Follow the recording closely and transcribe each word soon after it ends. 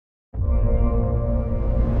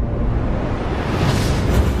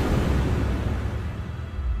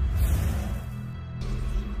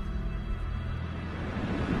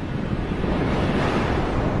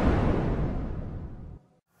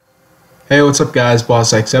Hey, what's up guys,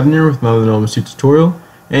 Boss X7 here with another Nomus 2 tutorial,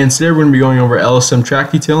 and today we're going to be going over LSM Track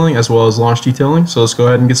detailing as well as launch detailing, so let's go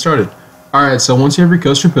ahead and get started. Alright, so once you have your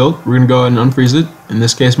coaster built, we're going to go ahead and unfreeze it. In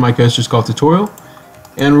this case my coaster is called Tutorial,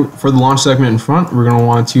 and for the launch segment in front, we're going to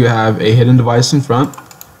want to have a hidden device in front.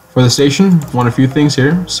 For the station, we want a few things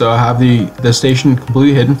here, so I have the station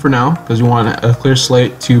completely hidden for now, because we want a clear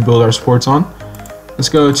slate to build our supports on. Let's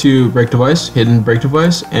go to brake device, hidden brake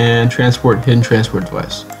device, and transport, hidden transport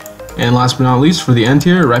device. And last but not least, for the end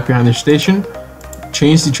here, right behind the station,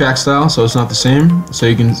 change the track style so it's not the same, so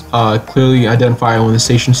you can clearly identify when the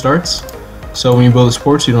station starts. So when you build the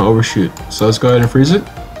supports, you don't overshoot. So let's go ahead and freeze it.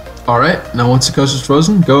 Alright, now once the coaster is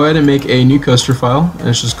frozen, go ahead and make a new coaster file, and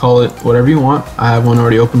let's just call it whatever you want. I have one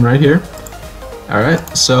already open right here.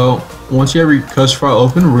 Alright, so once you have your coaster file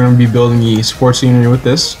open, we're going to be building the support scenery with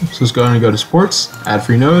this. So let's go ahead and go to supports, add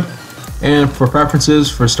free node. And for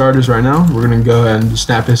preferences, for starters right now, we're going to go ahead and do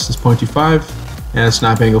snap distance 0.25 and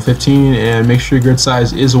snap angle 15, and make sure your grid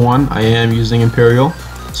size is 1. I am using Imperial,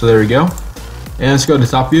 so there we go. And let's go to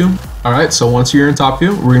top view. Alright, so once you're in top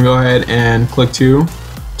view, we're going to go ahead and click two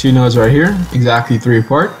nodes right here, exactly 3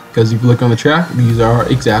 apart, because if you look on the track, these are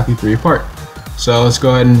exactly 3 apart. So let's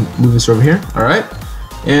go ahead and move this over here. Alright,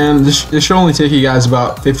 and this should only take you guys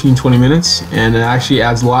about 15-20 minutes, and it actually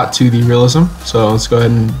adds a lot to the realism. So let's go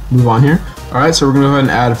ahead and move on here. Alright, so we're going to go ahead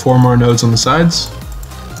and add 4 more nodes on the sides,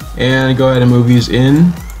 and go ahead and move these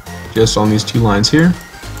in just on these 2 lines here.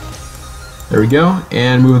 There we go,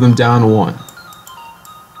 and move them down 1.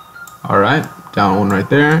 Alright, down 1 right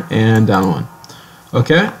there, and down 1.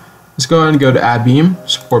 Okay, let's go ahead and go to add beam,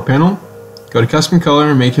 support panel. Go to custom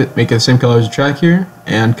color, make it the same color as the track here,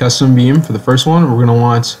 and custom beam for the first one. We're going to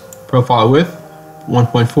want profile width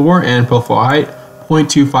 1.4 and profile height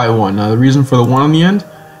 0.251. Now the reason for the 1 on the end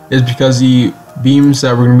is because the beams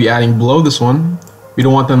that we're going to be adding below this one, we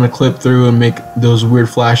don't want them to clip through and make those weird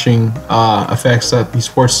flashing effects that these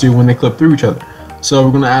supports do when they clip through each other. So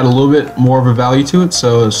we're going to add a little bit more of a value to it,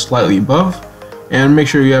 so it's slightly above, and make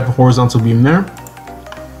sure you have a horizontal beam there.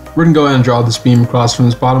 We're going to go ahead and draw this beam across from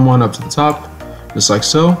this bottom one up to the top, just like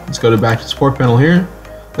so. Let's go back to the support panel here.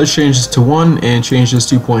 Let's change this to 1 and change this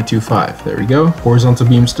to 0.25. There we go. Horizontal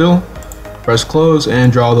beam still. Press close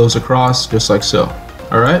and draw those across just like so.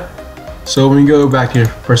 Alright. So when we go back to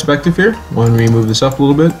perspective here, when we move this up a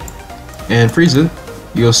little bit and freeze it,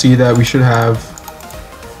 you'll see that we should have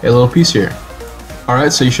a little piece here.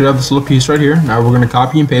 Alright, so you should have this little piece right here. Now we're going to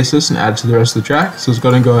copy and paste this and add it to the rest of the track. So let's go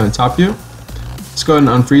ahead and top view. Let's go ahead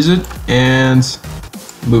and unfreeze it and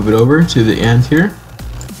move it over to the end here,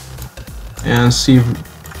 and see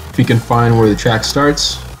if you can find where the track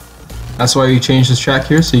starts. That's why you change this track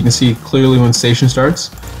here, so you can see clearly when the station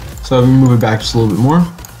starts. So let me move it back just a little bit more,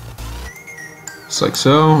 just like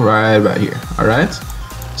so, right about here. Alright,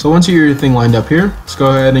 so once you get your thing lined up here, let's go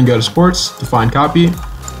ahead and go to sports, define copy,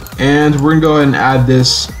 and we're gonna go ahead and add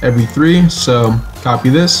this every 3. So copy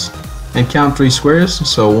this and count 3 squares,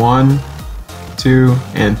 so 1, 2,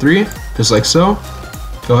 and 3, just like so.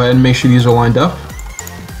 Go ahead and make sure these are lined up,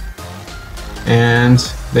 and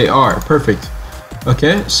they are perfect.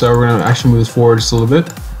 Okay, so we're going to actually move this forward just a little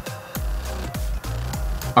bit.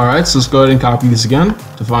 Alright, so let's go ahead and copy these again,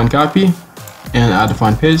 define copy, and add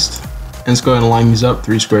define paste, and let's go ahead and line these up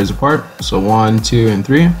 3 squares apart, so 1, 2, and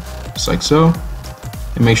 3, just like so,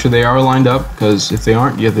 and make sure they are lined up, because if they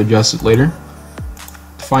aren't, you have to adjust it later.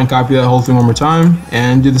 Define copy that whole thing one more time,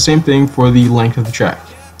 and do the same thing for the length of the track,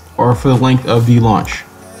 or for the length of the launch.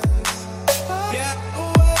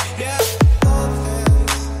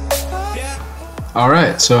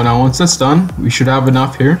 Alright, so now once that's done, we should have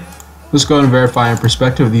enough here. Let's go ahead and verify in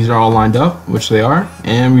perspective these are all lined up, which they are,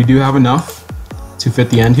 and we do have enough to fit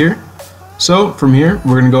the end here. So from here,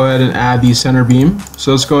 we're going to go ahead and add the center beam.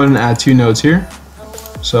 So let's go ahead and add 2 nodes here.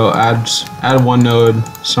 So add 1 node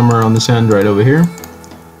somewhere on this end right over here,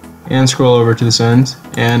 and scroll over to this end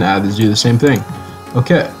and do the same thing.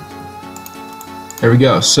 Okay, there we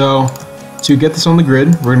go. So to get this on the grid,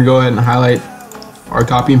 we're going to go ahead and highlight our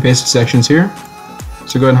copy and paste sections here.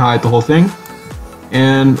 So go ahead and highlight the whole thing,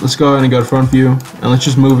 and let's go ahead and go to front view, and let's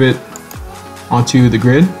just move it onto the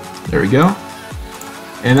grid. There we go.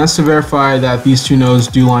 And that's to verify that these 2 nodes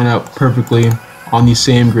do line up perfectly on the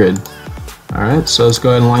same grid. Alright, so let's go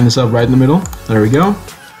ahead and line this up right in the middle. There we go.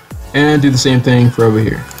 And do the same thing for over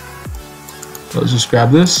here. So let's just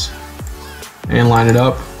grab this and line it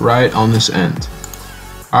up right on this end.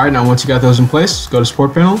 Alright, now once you got those in place, go to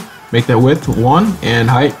support panel, make that width 1 and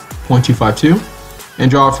height 0.252, and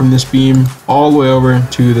draw it from this beam all the way over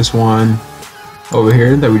to this one over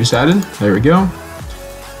here that we just added. There we go.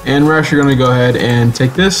 And we're actually going to go ahead and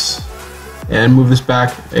take this and move this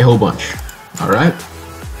back a whole bunch. Alright,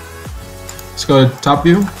 let's go to top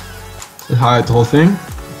view, let's highlight the whole thing,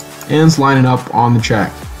 and let's line it up on the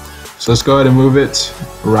track. So let's go ahead and move it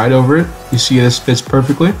right over it. You see this fits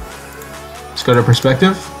perfectly. Let's go to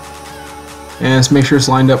perspective, and let's make sure it's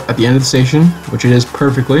lined up at the end of the station, which it is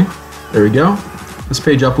perfectly. There we go. Let's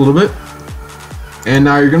page up a little bit. And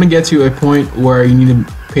now you're going to get to a point where you need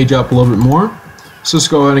to page up a little bit more. So let's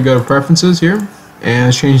go ahead and go to preferences here, and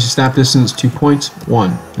let's change the snap distance to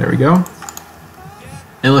 0.1. There we go.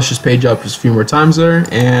 And let's just page up just a few more times there,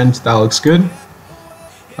 and that looks good.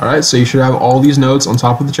 Alright, so you should have all these nodes on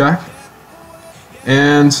top of the track.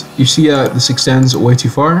 And you see this extends way too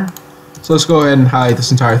far. So let's go ahead and highlight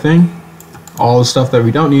this entire thing. All the stuff that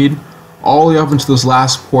we don't need, all the way up into this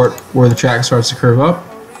last port where the track starts to curve up.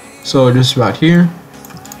 So just about here.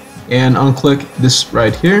 And unclick this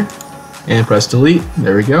right here. And press delete.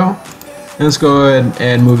 There we go. And let's go ahead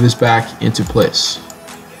and move this back into place.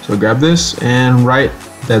 So grab this and right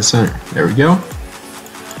dead center. There we go.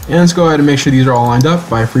 And let's go ahead and make sure these are all lined up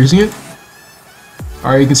by freezing it.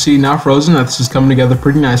 Alright, you can see now frozen that this is coming together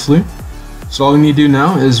pretty nicely. So all we need to do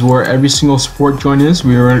now is where every single support joint is,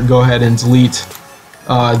 we're going to go ahead and delete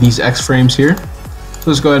these X frames here. So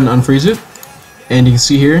let's go ahead and unfreeze it. And you can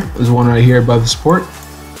see here, there's one right here above the support.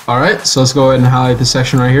 Alright, so let's go ahead and highlight this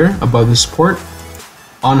section right here above the support.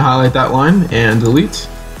 Unhighlight that line and delete.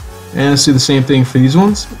 And let's do the same thing for these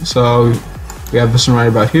ones. So we have this one right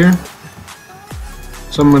about here.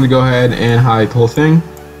 So I'm going to go ahead and highlight the whole thing.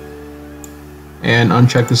 And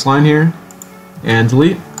uncheck this line here. And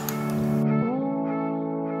delete.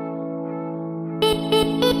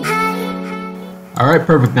 Alright,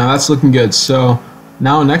 perfect. Now that's looking good. So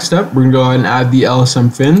now next step, we're going to go ahead and add the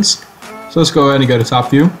LSM fins. So let's go ahead and go to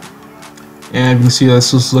top view. And you can see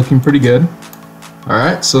this is looking pretty good.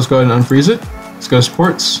 Alright, so let's go ahead and unfreeze it. Let's go to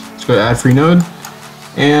supports. Let's go to add free node.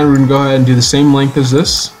 And we're going to go ahead and do the same length as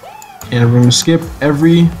this. And we're going to skip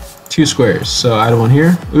every 2 squares. So add one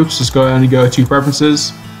here. Oops, let's go ahead and go to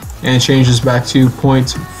preferences and change this back to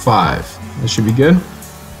 0.5. That should be good.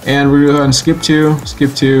 And we're going to go ahead and skip 2,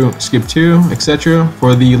 skip 2, skip 2, etc.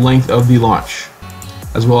 for the length of the launch,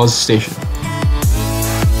 as well as the station.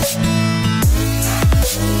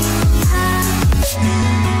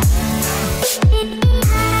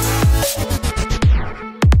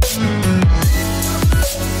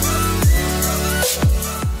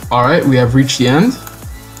 Alright, we have reached the end.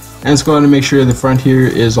 And let's go ahead and make sure the front here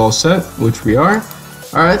is all set, which we are.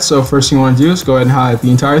 Alright, so first thing you want to do is go ahead and highlight the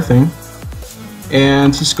entire thing.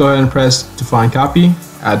 And just go ahead and press define copy,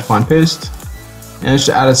 add define paste, and just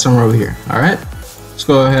add it somewhere over here. Alright, let's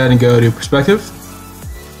go ahead and go to perspective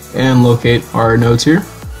and locate our nodes here.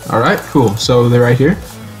 Alright, cool, so they're right here.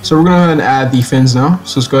 So we're going to go ahead and add the fins now.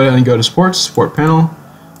 So let's go ahead and go to sports, support panel.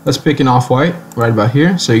 Let's pick an off-white right about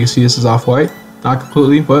here. So you can see this is off-white, not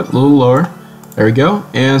completely, but a little lower. There we go.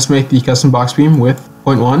 And let's make the custom box beam width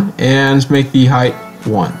 0.1, and let's make the height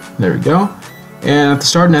 1. There we go. And at the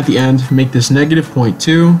start and at the end, make this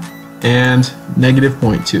 -0.2 and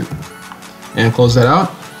 -0.2. And close that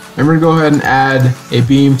out. And we're going to go ahead and add a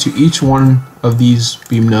beam to each one of these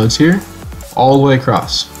beam nodes here, all the way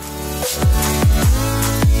across.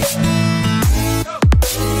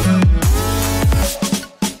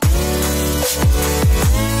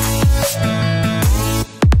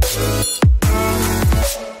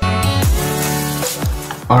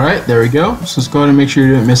 Alright, there we go. So let's go ahead and make sure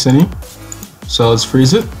you didn't miss any. So let's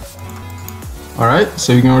freeze it. Alright,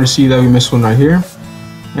 so you can already see that we missed one right here.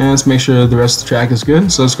 And let's make sure the rest of the track is good.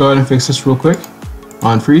 So let's go ahead and fix this real quick.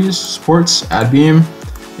 On freeze, supports, add beam,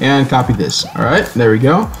 and copy this. Alright, there we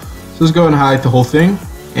go. So let's go ahead and highlight the whole thing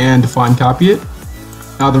and define copy it.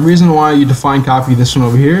 Now the reason why you define copy this one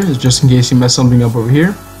over here is just in case you mess something up over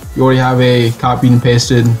here. You already have a copied and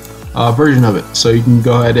pasted version of it. So you can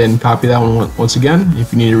go ahead and copy that one once again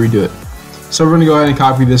if you need to redo it. So we're going to go ahead and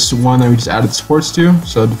copy this one that we just added the supports to.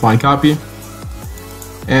 So define copy.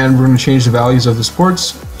 And we're going to change the values of the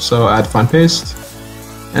supports. So add define paste.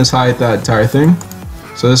 And let's highlight that entire thing.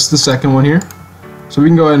 So this is the second one here. So we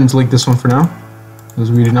can go ahead and delete this one for now,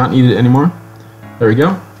 because we do not need it anymore. There we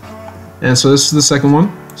go. And so this is the second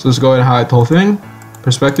one. So let's go ahead and highlight the whole thing.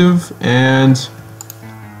 Perspective. And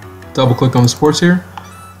double click on the supports here.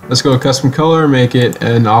 Let's go to custom color, make it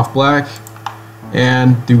an off black,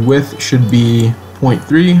 and the width should be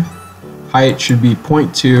 0.3, height should be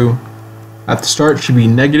 0.2, at the start should be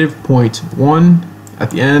 -0.1,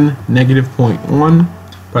 at the end -0.1,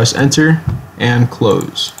 press enter and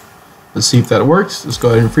close. Let's see if that works. Let's go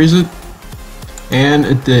ahead and freeze it, and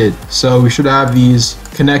it did. So we should have these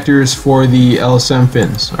connectors for the LSM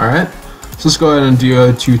fins. Alright, So let's go ahead and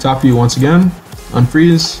go to top view once again,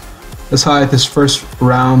 unfreeze. Let's highlight this first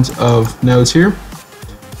round of nodes here.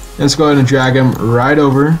 And let's go ahead and drag them right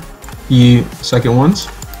over the second ones.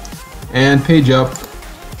 And page up,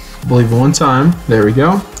 I believe one time. There we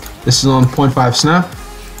go. This is on 0.5 snap.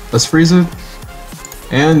 Let's freeze it.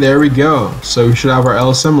 And there we go. So we should have our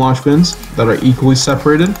LSM launch pins that are equally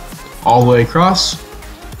separated all the way across.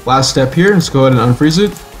 Last step here, let's go ahead and unfreeze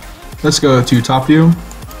it. Let's go to top view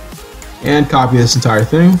and copy this entire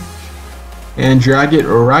thing and drag it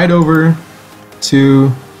right over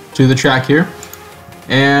to the track here.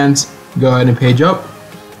 And go ahead and page up.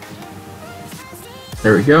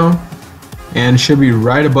 There we go. And it should be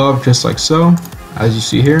right above, just like so, as you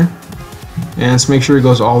see here. And let's make sure it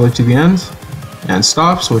goes all the way to the end and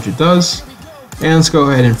stops, which it does. And let's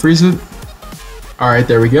go ahead and freeze it. Alright,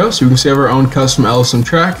 there we go. So we can save our own custom LSM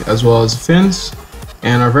track as well as the fins.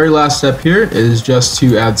 And our very last step here is just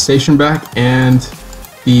to add station back and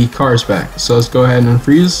the cars back. So let's go ahead and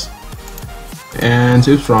unfreeze. And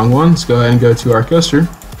oops, wrong one. Let's go ahead and go to our coaster,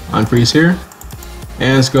 unfreeze here.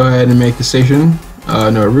 And let's go ahead and make the station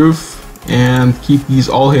no roof and keep these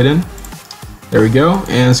all hidden. There we go.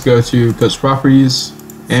 And let's go to coaster properties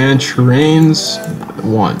and terrains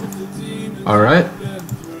 1. Alright,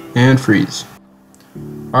 and freeze.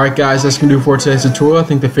 Alright guys, that's going to do it for today's tutorial. I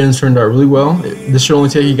think the fins turned out really well. This should only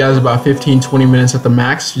take you guys about 15-20 minutes at the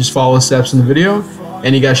max. Just follow the steps in the video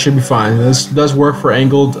and you guys should be fine. This does work for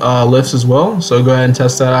angled lifts as well, so go ahead and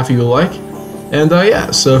test that out if you would like. And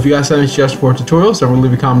yeah, so if you guys have any suggestions for tutorials, don't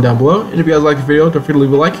leave a comment down below. And if you guys like the video, don't forget to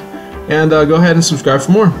leave a like. And go ahead and subscribe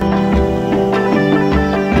for more.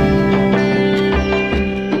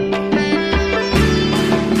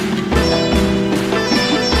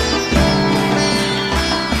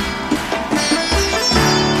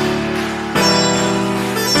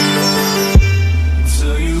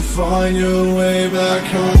 Find your way back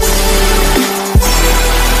home.